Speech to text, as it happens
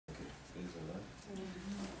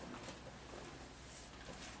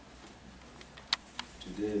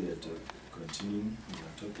Today we are continuing with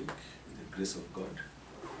our topic, the grace of God.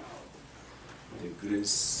 The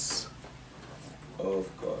grace of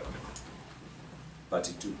God.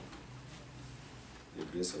 Part 2. The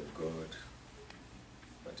grace of God.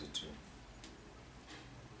 Part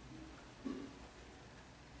 2.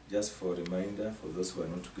 Just for a reminder, for those who are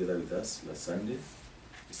not together with us, last Sunday,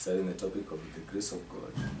 we started the topic of the grace of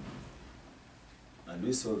God. And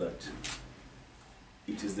we saw that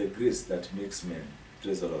it is the grace that makes men.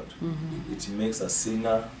 Praise the Lord. Mm-hmm. It makes a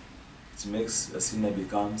sinner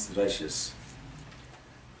becomes righteous.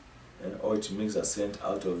 Or it makes a saint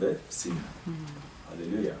out of a sinner. Mm-hmm.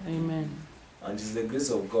 Hallelujah. Amen. And it is the grace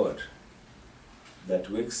of God that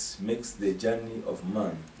makes the journey of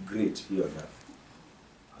man great here on earth.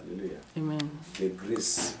 Hallelujah. Amen. The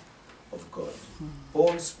grace of God. Mm-hmm.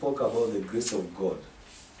 Paul spoke about the grace of God.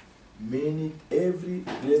 Every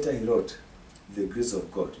letter he wrote, the grace of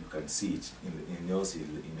God, you can see it in all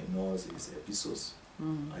his epistles,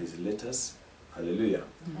 his letters. Hallelujah.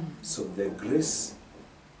 So the grace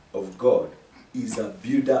of God is a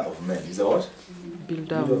builder of men. Is a what?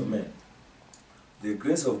 Builder of men. The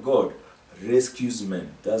grace of God rescues men.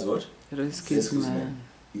 That's what? Rescues men.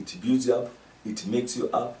 It builds you up, it makes you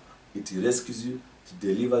up, it rescues you, it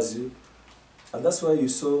delivers you. And that's why you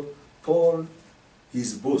saw Paul,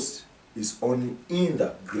 his boast is only in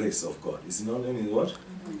the grace of God. It's not only in what?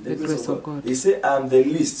 The grace of God. He said, I am the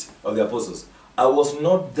least of the apostles. I was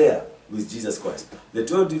not there with Jesus Christ. The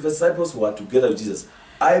 12 disciples were together with Jesus.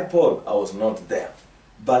 I, Paul, I was not there.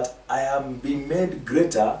 But I am being made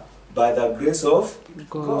greater by the grace of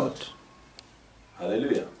God.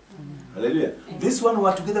 Hallelujah. Hallelujah. This one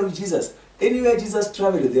were together with Jesus. Anywhere Jesus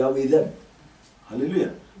traveled, they are with them.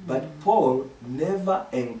 Hallelujah. But Paul never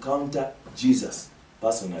encountered Jesus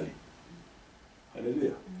personally.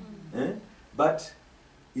 Hallelujah. But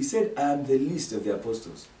he said, I am the least of the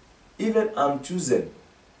apostles. Even I'm chosen.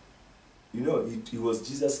 You know, it was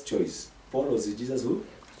Jesus' choice. Paul was Jesus who?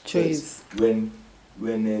 Choice. When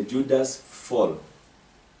Judas fell,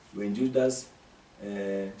 when Judas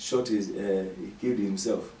he killed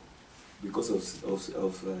himself because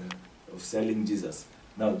of selling Jesus.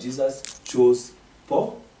 Now Jesus chose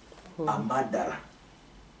Paul, a murderer.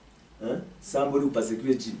 Somebody who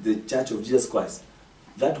persecuted the church of Jesus Christ.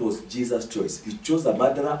 That was Jesus' choice. He chose a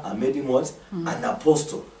murderer and made him what? An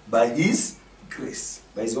apostle. By his grace.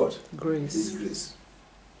 By his what? Grace. His grace.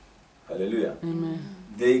 Hallelujah. Amen.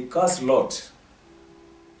 They cast Lot.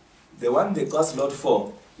 The one they cast Lot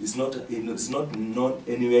for is not known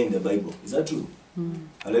anywhere in the Bible. Is that true?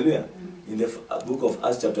 Hallelujah. In the book of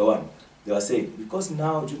Acts chapter 1, they were saying, because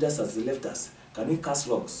now Judas has left us, can we cast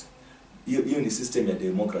lots? Hiyo ni system ya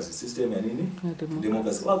democracy. System ya nini?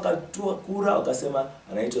 Democracy. Wakatua kura, wakasema,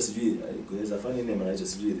 anaitwa sijui, there's a funny name, anaitwa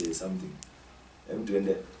sijui, there is something. Hem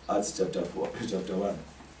tuende Acts chapter 4, chapter 1.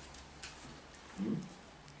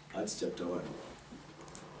 Acts chapter 1.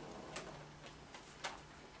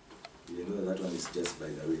 You know that one is just by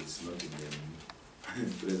the way, it's not in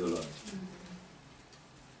the praise the Lord.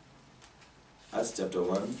 Acts chapter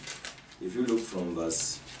 1, if you look from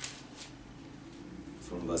verse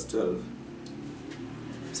 12,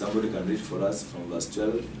 somebody can read for us from verse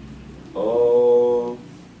 12, or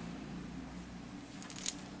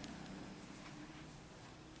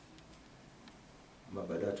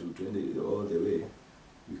Mabada to 20 all the way.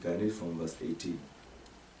 We can read from verse 18.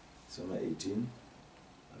 Soma 18,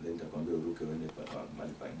 and then takwambia uruke wende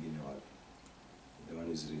mahali pengine wapi. The one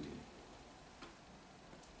who's reading.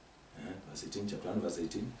 Verse 18, chapter 1, verse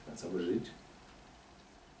 18. Can somebody read?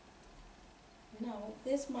 Now,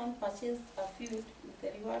 this man purchased a field with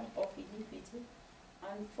the reward of iniquity,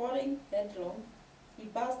 and falling headlong, he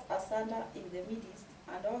burst asunder in the midst,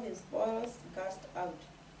 and all his spoils cast out.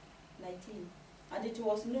 19. And it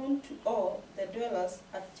was known to all the dwellers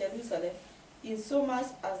at Jerusalem, insomuch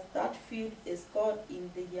as that field is called in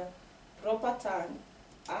their proper tongue,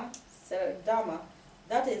 Seldama,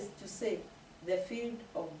 that is to say, the field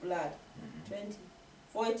of blood. 20.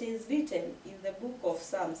 For it is written in the book of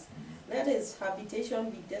Psalms, let his habitation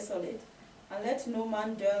be desolate, and let no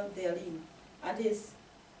man dwell therein, and his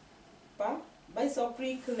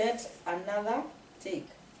bishopric let another take.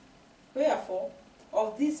 Wherefore,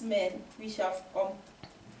 of these men which have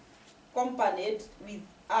accompanied with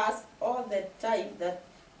us all the time that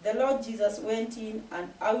the Lord Jesus went in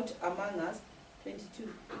and out among us,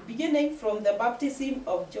 22, beginning from the baptism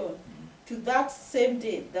of John to that same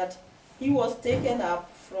day that he was taken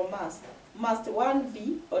up from us, must one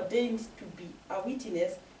be ordained to be a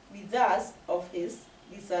witness with us of his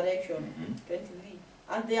resurrection. 23.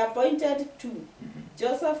 And they appointed two,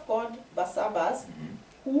 Joseph called Barsabbas,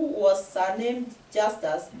 who was surnamed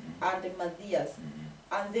Justus, and Matthias.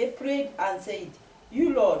 And they prayed and said,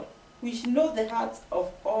 You, Lord, which know the hearts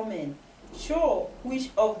of all men, show which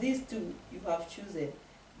of these two you have chosen,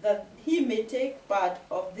 that he may take part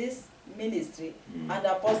of this ministry and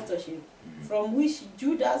apostleship, from which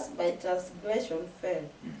Judas by transgression fell,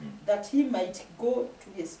 that he might go to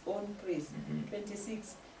his own praise.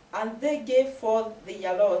 26. And they gave forth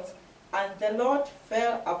their lots, and the Lord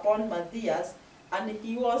fell upon Matthias, and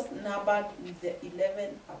he was numbered with the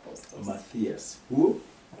 11 apostles. Matthias. Who?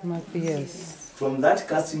 Matthias. From that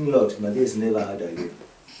casting lot, Matthias never heard again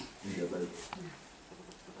in the Bible.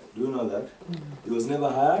 Do you know that? He was never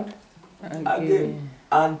heard again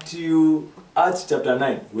until Acts chapter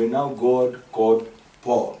 9, when now God called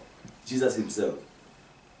Paul, Jesus himself.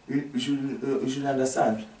 You should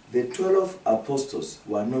understand, the 12 apostles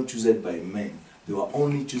were not chosen by men. They were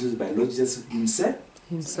only chosen by Lord Jesus himself.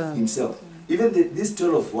 Even these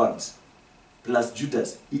 12 ones, plus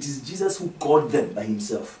Judas, it is Jesus who called them by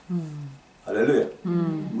himself. Hallelujah.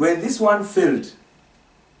 When this one failed,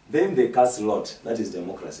 then they cast lot. That is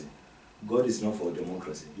democracy. God is not for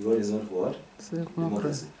democracy. God is not for what?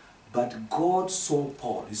 Democracy. But God saw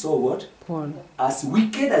Paul. He saw what? Paul. As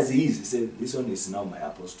wicked as he is, he said, this one is now my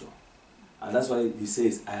apostle. And that's why he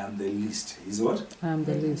says, I am the least. He's what? I am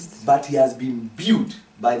the least. But he has been built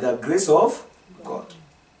by the grace of God.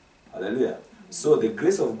 Hallelujah. So the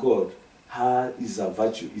grace of God is a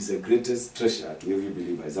virtue, is the greatest treasure to every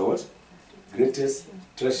believer. Is that what? Greatest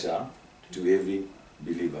treasure to every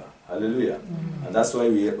believer. Hallelujah. And that's why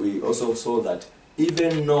we also saw that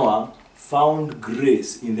even Noah found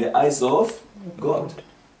grace in the eyes of God.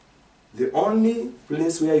 The only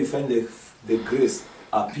place where you find the grace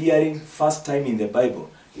appearing first time in the Bible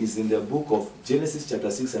is in the book of Genesis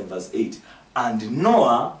chapter 6 and verse 8. And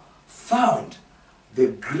Noah found the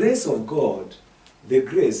grace of God, the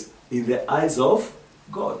grace in the eyes of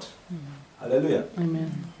God. Hallelujah.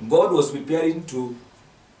 Amen. God was preparing to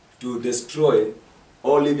destroy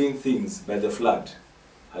all living things by the flood.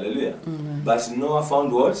 Hallelujah. But Noah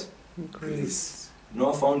found what? Grace.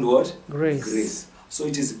 Noah found what? Grace. So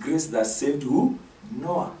it is grace that saved who?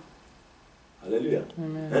 Noah. Hallelujah.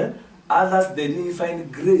 Amen. Others, they didn't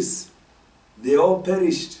find grace. They all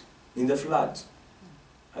perished in the flood.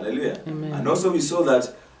 Hallelujah. Amen. And also we saw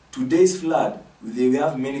that today's flood, we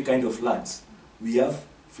have many kind of floods. We have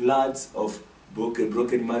floods of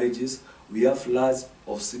broken marriages. We have floods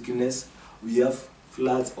of sickness. We have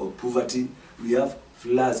floods of poverty. We have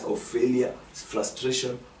floods of failure,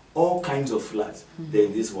 frustration, all kinds of floods there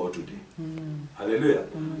in this world today. Hallelujah.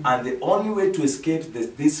 And the only way to escape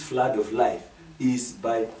this flood of life is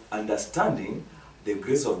by understanding the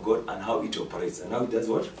grace of God and how it operates. And how it does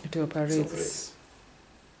what? It operates.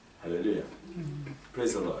 Hallelujah.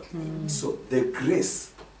 Praise the Lord. So the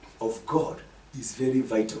grace of God is very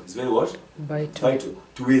vital. It's very what? Vital.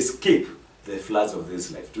 To escape the floods of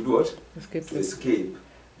this life. To do what? To escape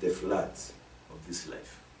the floods of this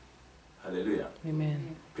life. Hallelujah.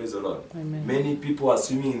 Amen. Praise the Lord. Amen. Many people are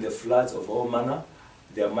swimming in the floods of all manner.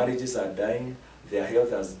 Their marriages are dying. Their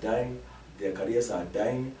health is dying. Their careers are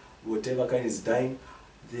dying. Whatever kind is dying.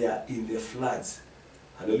 They are in the floods.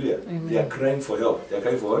 Hallelujah. Amen. They are crying for help. They are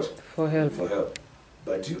crying for what? For help. For help.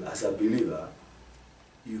 But you as a believer,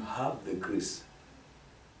 you have the grace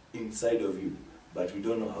inside of you. But we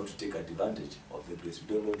don't know how to take advantage of the grace.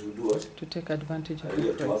 We don't know to do what? To take advantage of the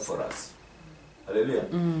grace. To work for us. Hallelujah.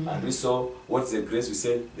 And we saw what's the grace? We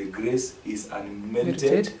said the grace is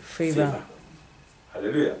unmerited favor.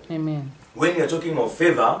 Hallelujah. Amen. When you're talking of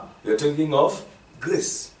favor, you're talking of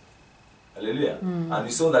grace. Hallelujah. And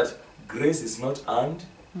we saw that grace is not earned.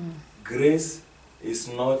 Grace is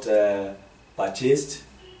not purchased.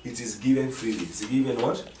 It is given freely. It's given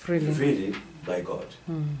what? Freely by God.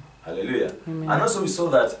 Hallelujah. Amen. And also we saw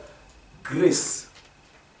that grace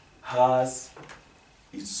has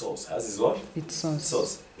its source. Has its what? Its source.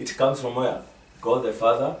 Source. It comes from where? God the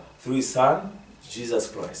Father through His Son,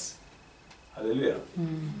 Jesus Christ. Hallelujah.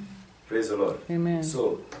 Praise the Lord. Amen.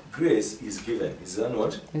 So grace is given. Is that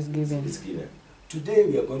what? Is given. It's given. Today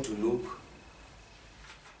we are going to look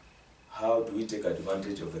how do we take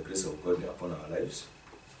advantage of the grace of God upon our lives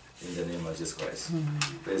in the name of Jesus Christ.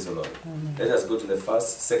 Praise the Lord. Let us go to the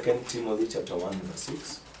first, 2 Timothy chapter 1 verse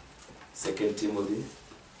 6. 2 Timothy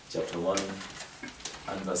chapter 1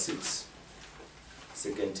 and verse 6.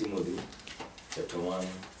 2 Timothy chapter 1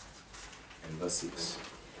 and verse 6.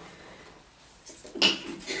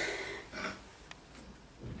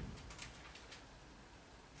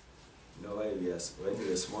 You know, when we are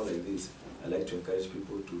small like this, I like to encourage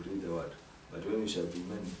people to read the word. But when we shall be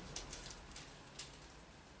many,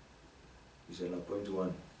 we shall appoint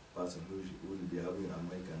one person who will be having a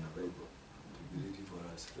mic and a Bible to be reading for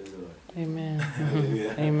us. Praise the Lord. Amen.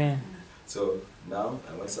 Hallelujah. Amen. So now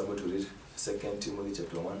I want someone to read 2 Timothy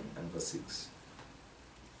chapter 1 and verse 6.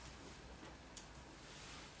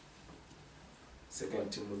 2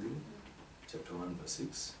 Timothy chapter 1 verse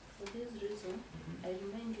 6. For this reason, I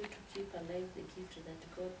remind you to keep alive the gift that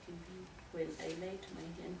God gave you when I laid my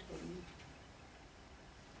hand on you.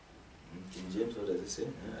 King James, what does it say?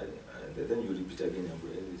 Then you repeat again. I'm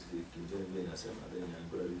going to read King James, then I'm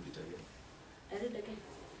going to repeat again. I read again.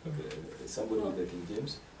 Okay, somebody with the King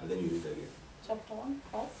James, and then you read again. Chapter 1,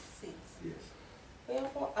 verse 6. Yes.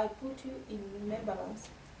 Wherefore I put you in remembrance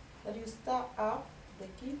that you stir up the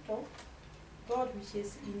gift of God which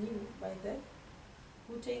is in you by the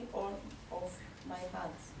putting on of my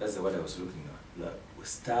hands. That's the word I was looking at. Like,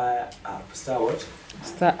 stir up. Stir what?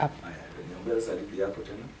 Stir up.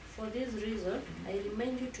 For this reason, I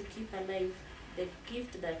remind you to keep alive the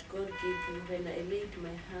gift that God gave you when I laid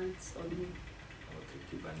my hands on you. Okay,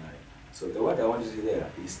 keep an eye. So the word I want you to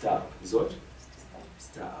there is stir up. Is what?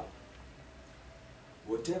 Stir up.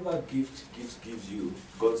 Whatever gift gives you,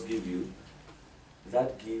 God's give you,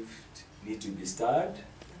 that gift need to be stirred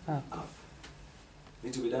up.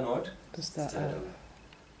 Need to be done what? To stir Stirred up.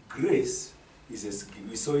 Grace is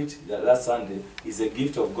we saw it the last Sunday, is a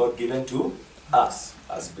gift of God given to us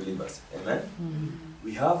as believers. Amen?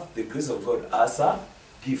 We have the grace of God as a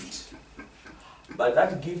gift. But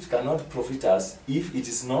that gift cannot profit us if it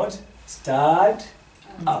is not stirred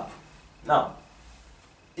up. Now,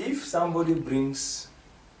 if somebody brings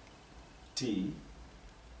tea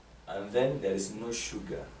and then there is no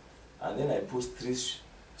sugar, and then I put 3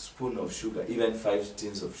 spoons of sugar, even 5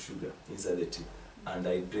 tins of sugar inside the tea, and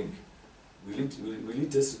I drink, will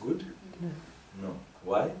it taste good? No.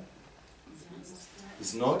 Why?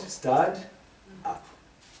 It's not stirred up.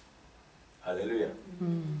 Hallelujah.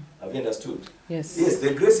 Have you understood? Yes. Yes,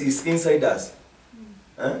 the grace is inside us.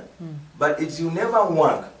 But it will never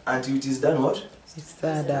work until it is done what? It's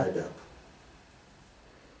stirred up.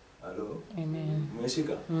 Hello? Amen.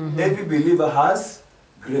 Umeshika? Every believer has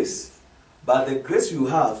grace. But the grace you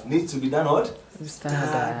have needs to be done what?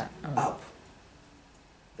 Stirred up.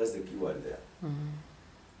 That's the key word there.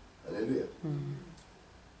 Hallelujah.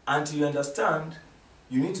 Until you understand,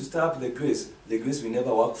 you need to stir up the grace. The grace will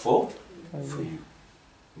never work for you.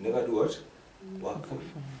 Never do what? Work for you.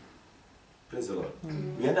 Praise the Lord.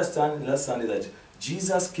 We understand last Sunday that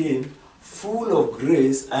Jesus came full of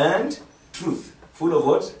grace and truth. Full of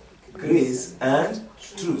what? Grace and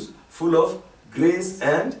truth. Full of grace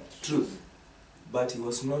and truth. But he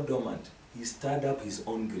was not dormant. He stirred up his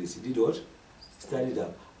own grace. He did what? Stirred it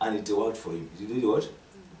up. And it worked for him. He did what?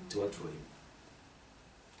 It worked for him.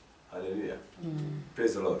 Hallelujah.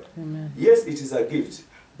 Praise the Lord. Amen. Yes, it is a gift.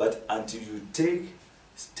 But until you take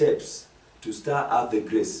steps to stir up the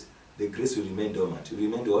grace will remain dormant. It will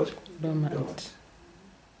remain what? Dormant.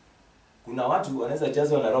 Kuna watu wanaweza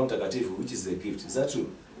jazwa na Roho Mtakatifu, which is the gift. Is that true?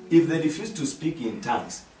 If they refuse to speak in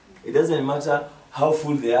tongues, it doesn't matter how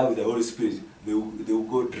full they are with the Holy Spirit, they will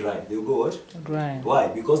go dry. They will go what? Dry. Why?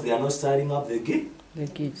 Because they are not stirring up the gift. The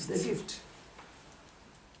gifts. The gift.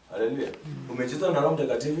 Hallelujah. Umejazwa na Roho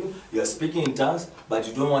Mtakatifu, you are speaking in tongues, but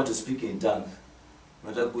you don't want to speak in tongues.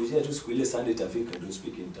 Unataka tu siku ile Sunday itafika, don't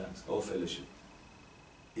speak in tongues or fellowship.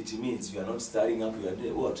 It means you are not stirring up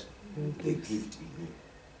your what? The gift in you.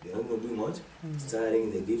 You are not doing what?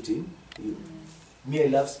 Stirring the gift in you. Me, I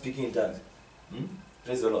love speaking in tongues.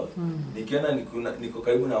 Praise the Lord. Nikiona niko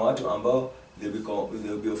karibu na watu ambao they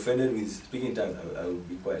will be offended with speaking in tongues, I will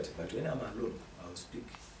be quiet. But when I'm alone, I will speak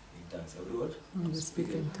in tongues. I will do what? I will speak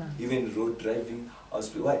in tongues. Even road driving, I will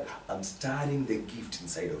speak. Why? I'm stirring the gift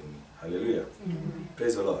inside of me. Hallelujah.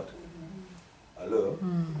 Praise the Lord. Hello?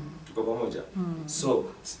 Tuko pamoja?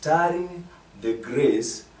 So, stirring the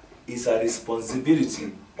grace is a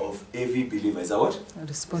responsibility of every believer. Is that what? A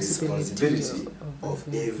responsibility of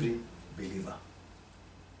every believer.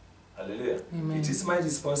 Hallelujah. Amen. It is my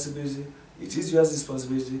responsibility. It is your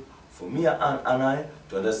responsibility for me and I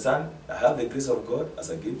to understand I have the grace of God as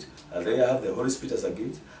a gift, and then I have the Holy Spirit as a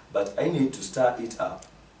gift, but I need to stir it up.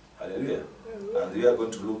 Hallelujah. And we are going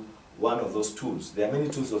to look one of those tools. There are many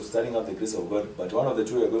tools of stirring up the grace of God, but one of the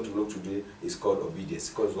tools we are going to look today is called obedience. It's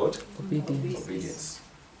called what? Obedience.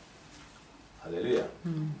 Hallelujah.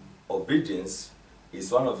 Obedience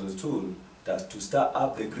is one of the tools that to stir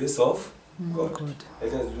up the grace of God.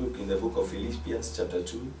 Let us look in the book of Philippians chapter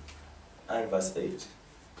 2 and verse 8.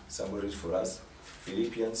 Somebody read for us.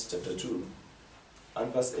 Philippians chapter 2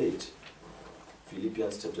 and verse 8.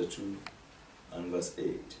 Philippians chapter 2 and verse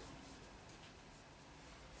 8.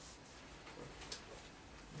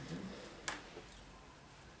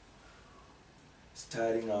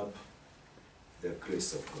 stirring up the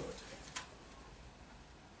grace of God.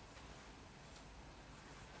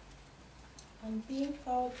 And being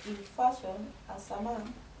found in fashion as a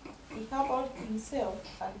man, he humbled himself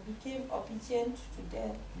and became obedient to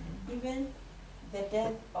death, even the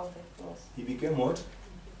death of the cross. He became what?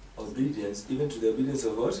 Obedience, even to the obedience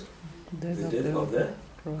of what? The death of the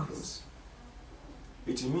cross.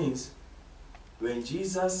 It means when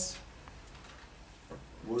Jesus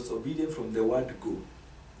was obedient from the word go,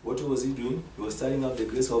 what was he doing? He was stirring up the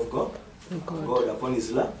grace of God, God upon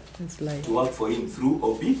his life to work for him through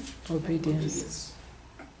obedience.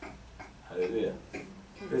 Hallelujah.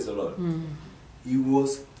 Praise the Lord. He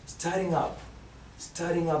was stirring up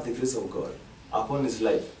the grace of God upon his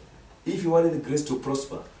life. If he wanted the grace to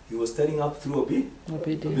prosper, he was stirring up through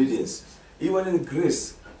obedience. He wanted the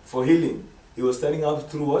grace for healing. He was stirring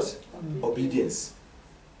up through what? Obedience.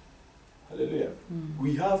 Hallelujah.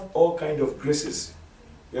 We have all kind of graces.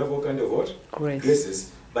 We have all kind of what?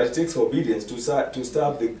 Graces. But it takes obedience to start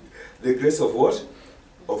up the grace of what?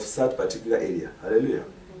 Of that particular area. Hallelujah.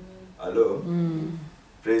 Hello.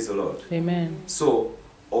 Praise the Lord. Amen. So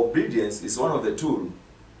obedience is one of the tools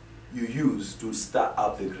you use to start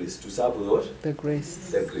up the grace. To start with what? The grace.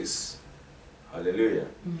 The grace. Hallelujah.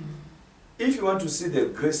 If you want to see the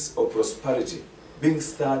grace of prosperity being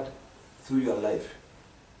stirred through your life,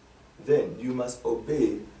 then you must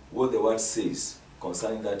obey what the word says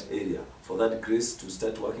concerning that area for that grace to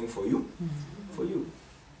start working for you. For you.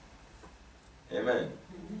 Amen.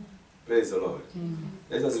 Praise the Lord.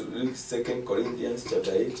 Let us read 2 Corinthians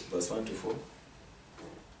chapter 8, verse 1 to 4.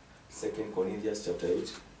 2 Corinthians chapter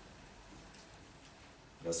 8,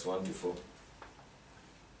 verse 1 to 4.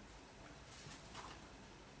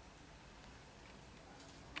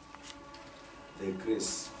 The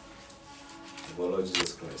grace of our Lord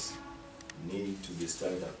Jesus Christ need to be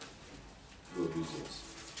stirred up through obedience.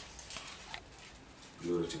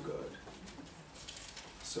 Glory to God.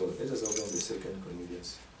 So let us open the 2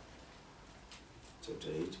 Corinthians chapter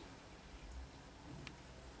 8,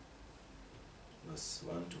 verse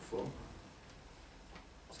 1 to 4.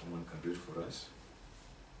 Someone can read for us.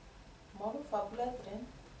 Moreover, brethren,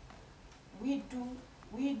 we do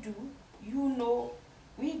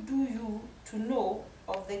you to know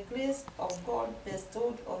of the grace of God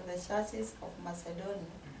bestowed on the churches of Macedonia,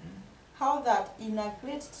 how that in a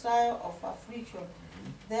great trial of affliction,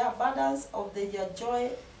 the abundance of their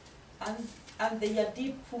joy and their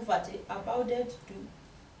deep poverty abounded to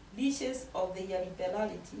riches of their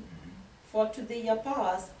liberality. For to their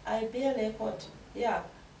powers I bear record,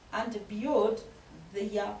 and beyond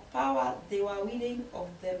their power they were willing of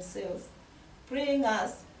themselves, praying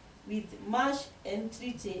us with much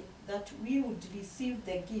entreaty that we would receive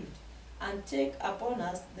the gift and take upon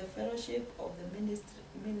us the fellowship of the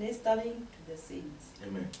ministering to the saints.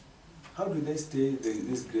 Amen. How do they stay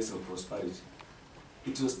this grace of prosperity?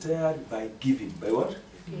 It was stirred by giving. By what?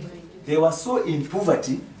 They were so in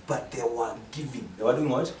poverty, but they were giving. They were doing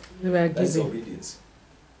what? They were That's giving. obedience.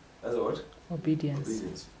 That's what?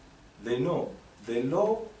 Obedience. They know the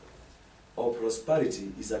law of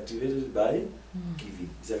prosperity is activated by giving.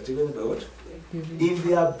 It's activated by what? Giving. In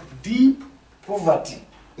their deep poverty,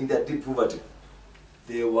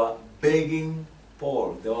 they were begging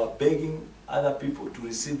Paul. They were begging other people to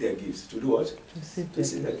receive their gifts. To do what? To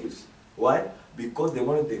receive their gifts. Why? Because they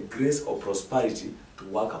wanted the grace of prosperity to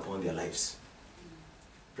work upon their lives.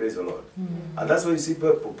 Praise the Lord. And that's why you see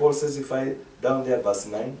Paul specify down there, verse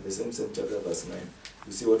 9, the same chapter, verse 9.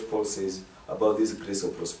 You see what Paul says about this grace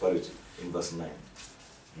of prosperity in verse 9.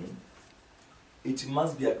 It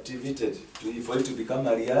must be activated for it to become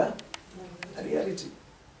a reality.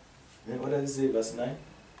 What does it say, verse 9?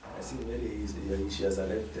 I see Mary, she has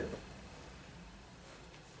left them.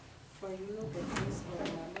 For you know the grace of our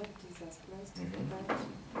Lord Jesus Christ, that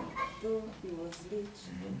though he was rich,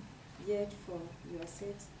 yet for your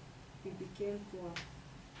sakes he became poor,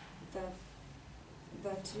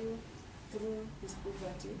 that you through his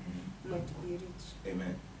poverty might be rich.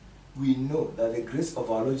 Amen. We know that the grace of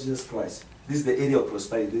our Lord Jesus Christ, this is the area of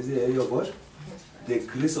prosperity. This is the area of what? The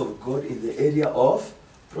grace of God in the area of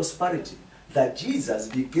prosperity. That Jesus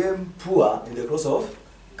became poor in the cross of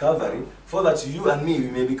Calvary, for that you and me, we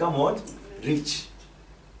may become what? Rich.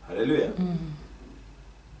 Hallelujah.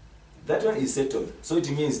 That one is settled. So it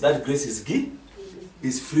means that grace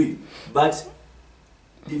is free. But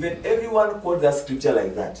even everyone quote that scripture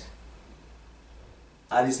like that,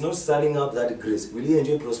 and it's not stirring up that grace, will he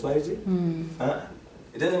enjoy prosperity?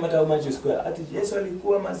 It doesn't matter how much you square. Ati Yesu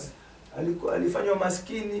alifanywa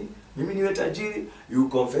maskini, mimi niwe tajiri, you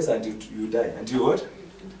confess until you die. Until what?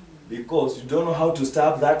 Because you don't know how to stir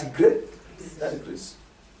up that That grace.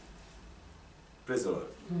 Praise the Lord.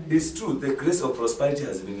 It's true, the grace of prosperity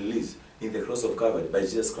has been released in the cross of Calvary by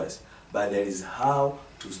Jesus Christ. But there is how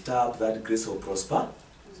to stir up that grace of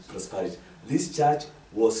prosperity. This church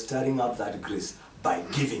was stirring up that grace by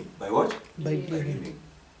giving. By what? By giving.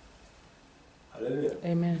 Hallelujah.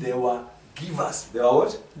 Amen. They were givers. They were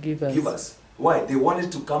what? Givers. Givers. Why? They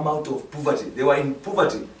wanted to come out of poverty. They were in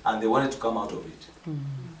poverty and they wanted to come out of it.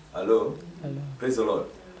 Hello? Hello. Praise the Lord.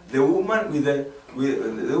 The woman with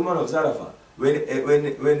the woman of Zarephath,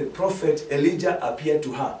 when Prophet Elijah appeared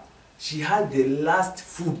to her, she had the last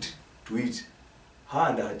food to eat, her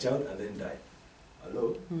and her child, and then died.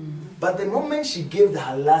 Hello? But the moment she gave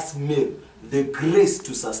her last meal, the grace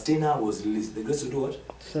to sustain her was released. The grace to do what?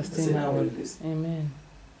 Sustain her. was released. Amen.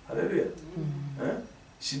 Hallelujah.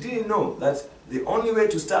 She didn't know that the only way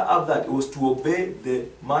to start up that was to obey the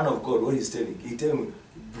man of God, what he's telling. He tell him,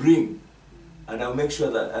 bring, and I'll make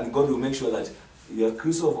sure that, and God will make sure that your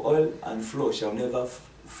cruse of oil and flour shall never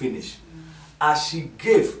finish. As she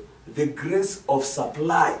gave, the grace of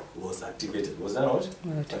supply was activated. Was that not?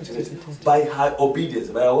 Activated. By her obedience.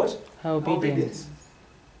 By her what? Her obedience.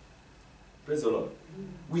 Praise the Lord.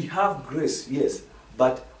 We have grace, yes,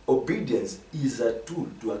 but obedience is a tool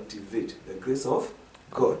to activate the grace of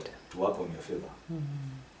God to work on your favor.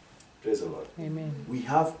 Praise the Lord. Amen. We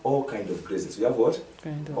have all kind of graces. We have what?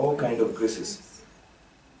 All kind of graces.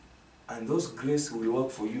 And those graces will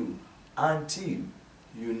work for you until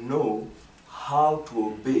you know how to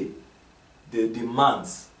obey the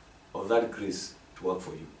demands of that grace to work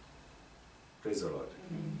for you. Praise the Lord.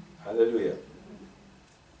 Hallelujah.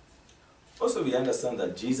 Also, we understand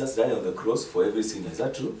that Jesus died on the cross for every sinner. Is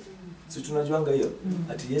that true? Si tunajuanga hiyo.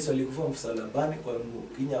 Ati Yesu alikufa msalabani kwa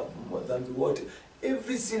kinya dhambi wote.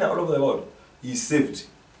 Every sinner all over the world is saved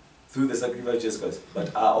through the sacrifice of Jesus Christ.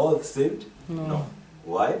 But are all saved? No.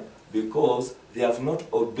 Why? Because they have not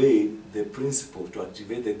obeyed the principle to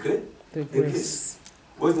activate the grace.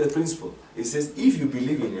 What's the principle? It says, if you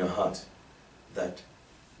believe in your heart that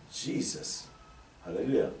Jesus,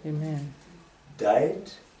 hallelujah, Amen,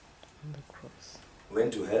 died, on the cross,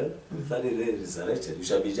 went to hell, the third day resurrected, you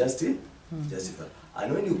shall be justified.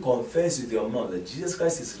 And when you confess with your mouth that Jesus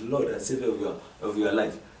Christ is Lord and Savior of your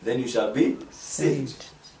life, then you shall be saved.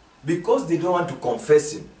 Because they don't want to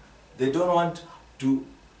confess Him. They don't want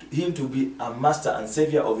Him to be a master and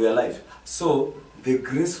Savior of your life. So, the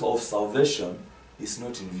grace of salvation is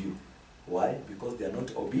not in view. Why? Because they are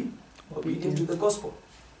not obedient to the gospel.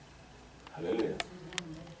 Hallelujah.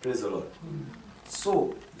 Praise the Lord.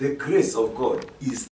 So, the grace of God is